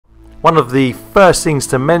One of the first things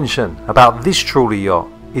to mention about this trawler yacht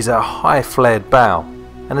is a high flared bow,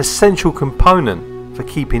 an essential component for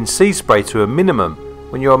keeping sea spray to a minimum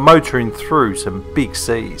when you are motoring through some big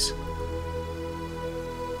seas.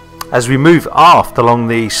 As we move aft along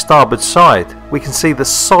the starboard side, we can see the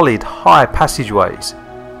solid high passageways,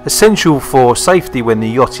 essential for safety when the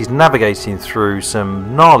yacht is navigating through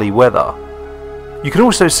some gnarly weather. You can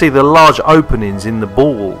also see the large openings in the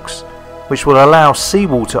bulwarks, which will allow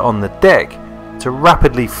seawater on the deck to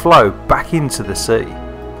rapidly flow back into the sea.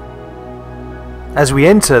 As we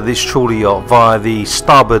enter this trawler yacht via the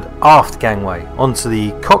starboard aft gangway onto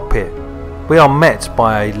the cockpit, we are met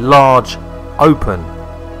by a large, open,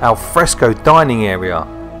 alfresco dining area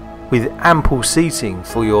with ample seating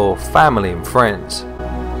for your family and friends.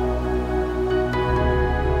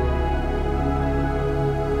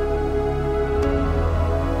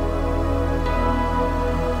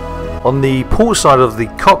 On the port side of the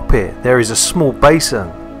cockpit there is a small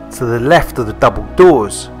basin to the left of the double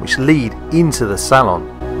doors which lead into the salon.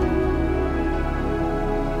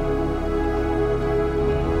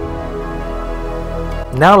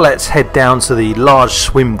 Now let's head down to the large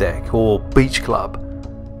swim deck or beach club.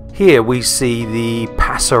 Here we see the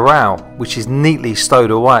passerelle, which is neatly stowed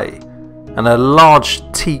away, and a large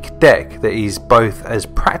teak deck that is both as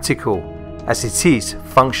practical as it is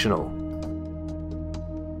functional.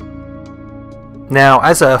 Now,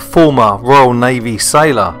 as a former Royal Navy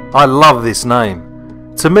sailor, I love this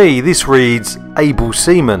name. To me this reads able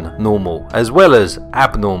seaman normal as well as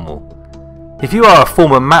abnormal. If you are a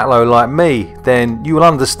former matlow like me, then you will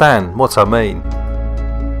understand what I mean.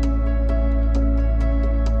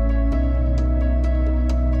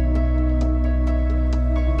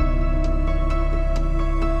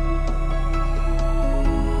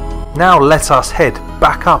 Now let us head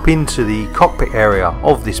back up into the cockpit area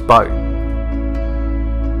of this boat.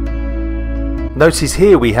 Notice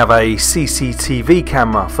here we have a CCTV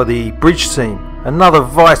camera for the bridge team, another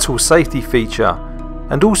vital safety feature,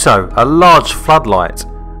 and also a large floodlight,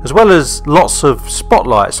 as well as lots of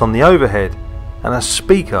spotlights on the overhead and a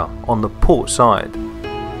speaker on the port side.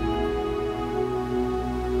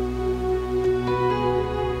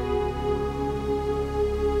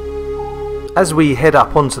 As we head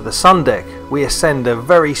up onto the sun deck, we ascend a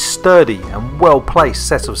very sturdy and well placed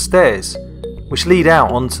set of stairs which lead out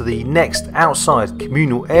onto the next outside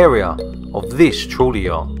communal area of this trawler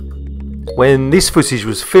yacht. When this footage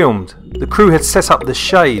was filmed, the crew had set up the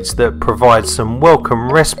shades that provide some welcome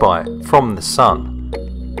respite from the sun.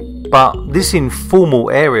 But this informal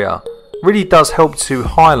area really does help to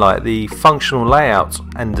highlight the functional layout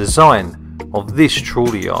and design of this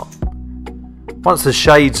trawler yacht. Once the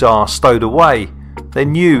shades are stowed away,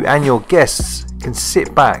 then you and your guests can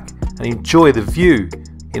sit back and enjoy the view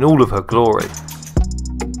in all of her glory.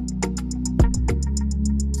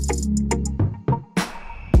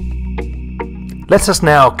 Let us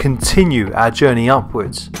now continue our journey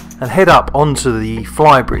upwards and head up onto the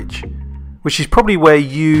flybridge, which is probably where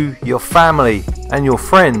you, your family and your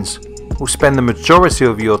friends will spend the majority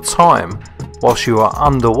of your time whilst you are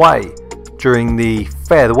underway during the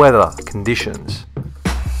fair weather conditions.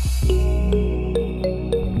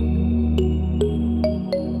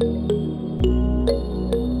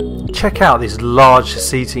 Check out this large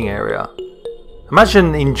seating area.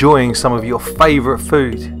 Imagine enjoying some of your favourite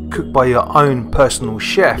food cooked by your own personal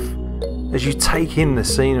chef as you take in the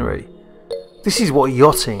scenery. This is what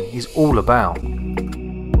yachting is all about.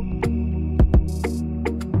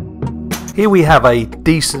 Here we have a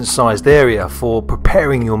decent sized area for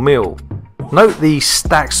preparing your meal. Note the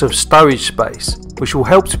stacks of stowage space, which will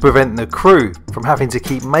help to prevent the crew from having to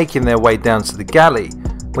keep making their way down to the galley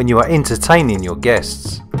when you are entertaining your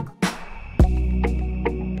guests.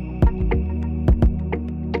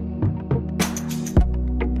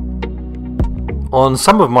 On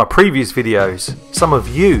some of my previous videos, some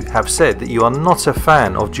of you have said that you are not a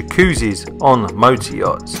fan of jacuzzis on motor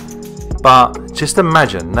yachts. But just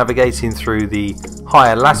imagine navigating through the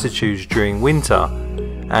higher latitudes during winter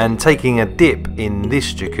and taking a dip in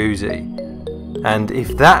this jacuzzi. And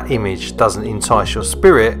if that image doesn't entice your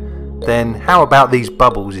spirit, then how about these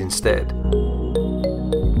bubbles instead?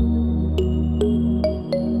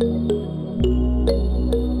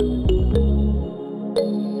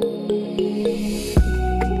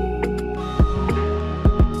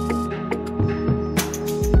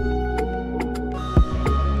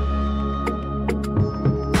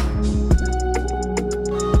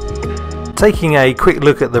 Taking a quick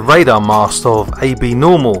look at the radar mast of AB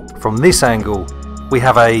Normal from this angle, we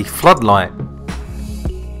have a floodlight,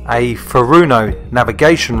 a Furuno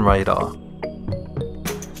navigation radar,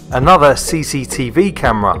 another CCTV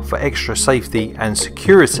camera for extra safety and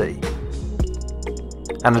security,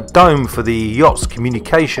 and a dome for the yacht's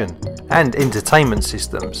communication and entertainment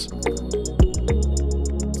systems.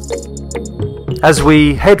 As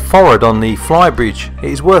we head forward on the flybridge,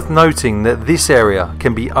 it is worth noting that this area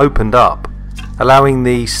can be opened up, allowing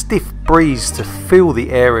the stiff breeze to fill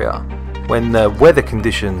the area when the weather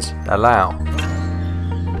conditions allow.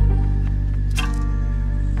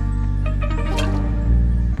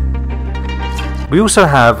 We also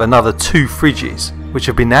have another 2 fridges which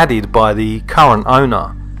have been added by the current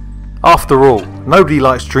owner. After all, nobody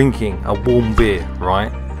likes drinking a warm beer,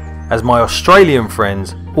 right? As my Australian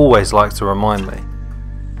friends always like to remind me.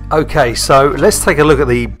 Okay, so let's take a look at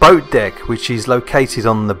the boat deck, which is located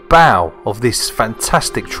on the bow of this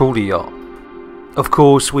fantastic trawler yacht. Of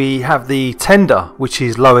course, we have the tender, which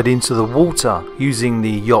is lowered into the water using the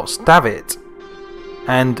yacht's davit,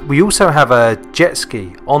 and we also have a jet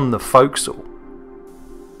ski on the forecastle.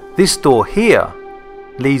 This door here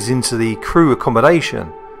leads into the crew accommodation,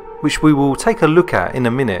 which we will take a look at in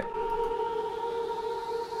a minute.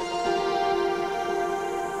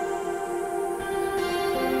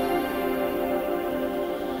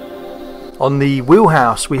 On the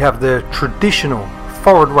wheelhouse we have the traditional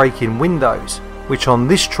forward raking windows, which on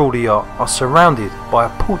this trawler yacht are surrounded by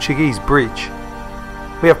a Portuguese bridge.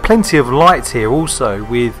 We have plenty of lights here also,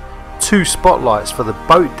 with 2 spotlights for the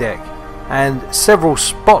boat deck and several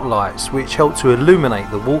spotlights which help to illuminate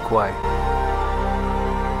the walkway.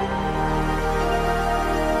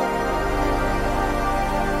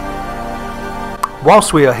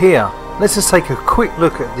 Whilst we are here, let us take a quick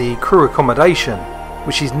look at the crew accommodation,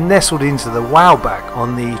 which is nestled into the wowback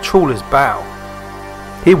on the trawler's bow.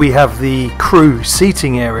 Here we have the crew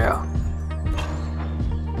seating area,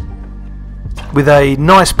 with a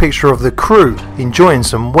nice picture of the crew enjoying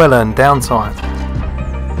some well-earned downtime.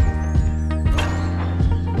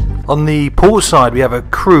 On the port side we have a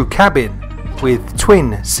crew cabin with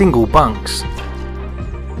twin single bunks.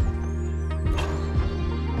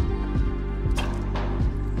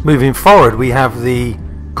 Moving forward we have the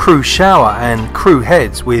crew shower and crew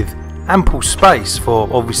heads with ample space for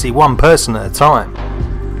obviously one person at a time.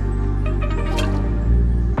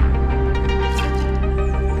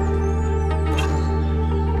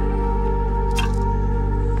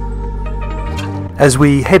 As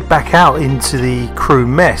we head back out into the crew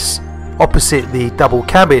mess, opposite the double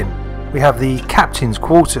cabin we have the captain's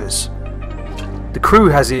quarters. The crew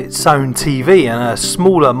has its own TV and a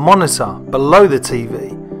smaller monitor below the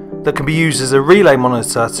TV that can be used as a relay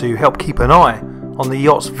monitor to help keep an eye on the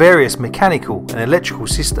yacht's various mechanical and electrical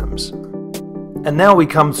systems. And now we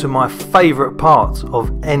come to my favourite part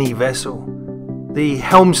of any vessel, the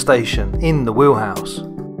helm station in the wheelhouse.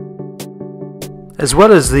 As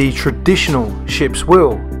well as the traditional ship's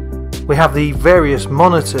wheel, we have the various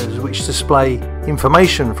monitors which display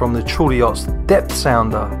information from the trawler yacht's depth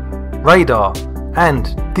sounder, radar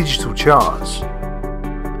and digital charts.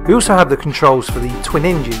 We also have the controls for the twin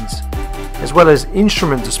engines, as well as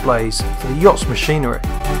instrument displays for the yacht's machinery.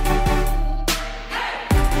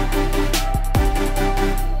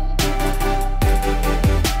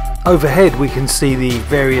 Overhead we can see the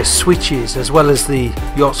various switches, as well as the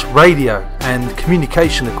yacht's radio and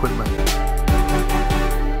communication equipment.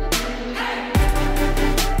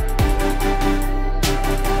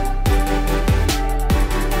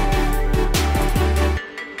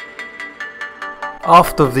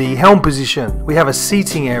 Aft of the helm position we have a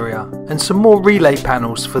seating area and some more relay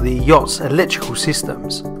panels for the yacht's electrical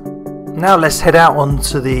systems. Now let's head out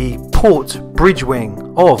onto the port bridge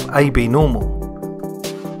wing of AB Normal.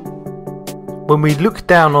 When we look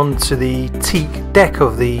down onto the teak deck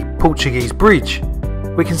of the Portuguese bridge,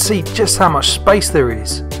 we can see just how much space there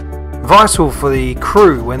is, vital for the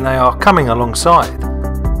crew when they are coming alongside.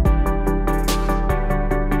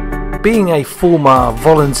 Being a former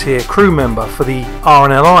volunteer crew member for the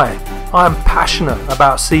RNLI, I am passionate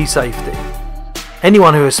about sea safety.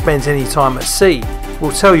 Anyone who has spent any time at sea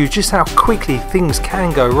will tell you just how quickly things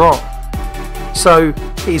can go wrong. So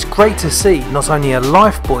it is great to see not only a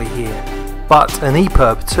lifebuoy here, but an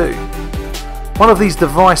EPIRB too. One of these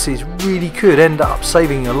devices really could end up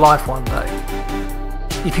saving your life one day.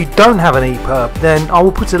 If you don't have an EPIRB, then I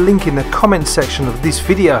will put a link in the comment section of this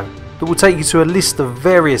video that will take you to a list of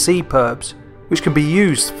various EPIRBs which can be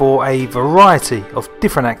used for a variety of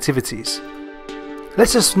different activities.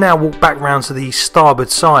 Let us now walk back round to the starboard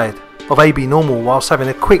side of AB Normal whilst having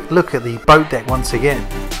a quick look at the boat deck once again.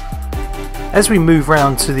 As we move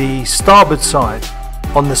round to the starboard side,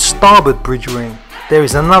 on the starboard bridge ring there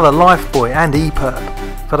is another lifebuoy and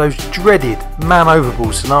EPIRB for those dreaded man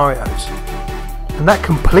overboard scenarios. And that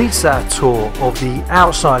completes our tour of the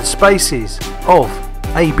outside spaces of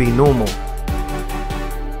AB Normal.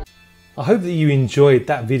 I hope that you enjoyed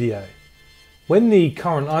that video. When the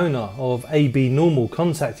current owner of AB Normal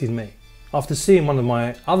contacted me after seeing one of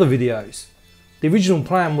my other videos, the original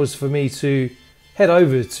plan was for me to head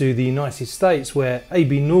over to the United States where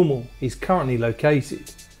AB Normal is currently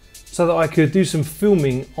located so that I could do some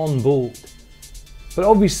filming on board. But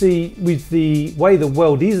obviously with the way the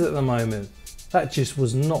world is at the moment, that just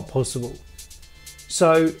was not possible.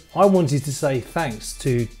 So I wanted to say thanks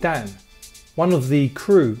to Dan, one of the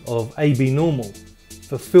crew of AB Normal,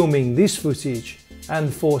 for filming this footage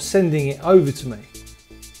and for sending it over to me.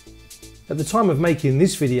 At the time of making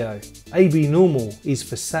this video, AB Normal is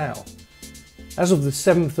for sale. As of the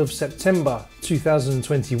 7th of September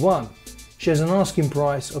 2021, she has an asking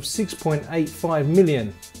price of 6.85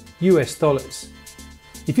 million US dollars.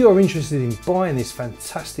 If you are interested in buying this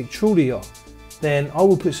fantastic trawler yacht, then I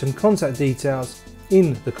will put some contact details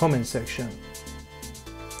in the comment section.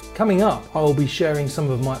 Coming up, I will be sharing some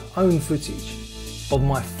of my own footage of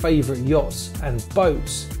my favourite yachts and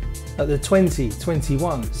boats at the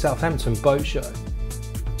 2021 Southampton Boat Show.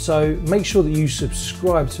 So make sure that you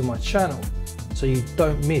subscribe to my channel so you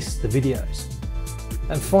don't miss the videos.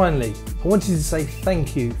 And finally, I wanted to say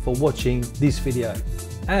thank you for watching this video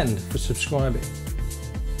and for subscribing.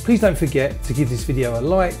 Please don't forget to give this video a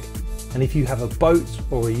like, and if you have a boat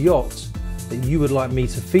or a yacht that you would like me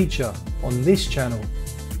to feature on this channel,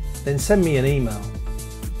 then send me an email.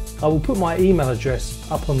 I will put my email address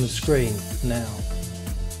up on the screen now.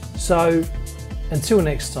 So until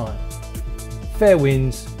next time, fair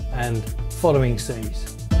winds and following seas.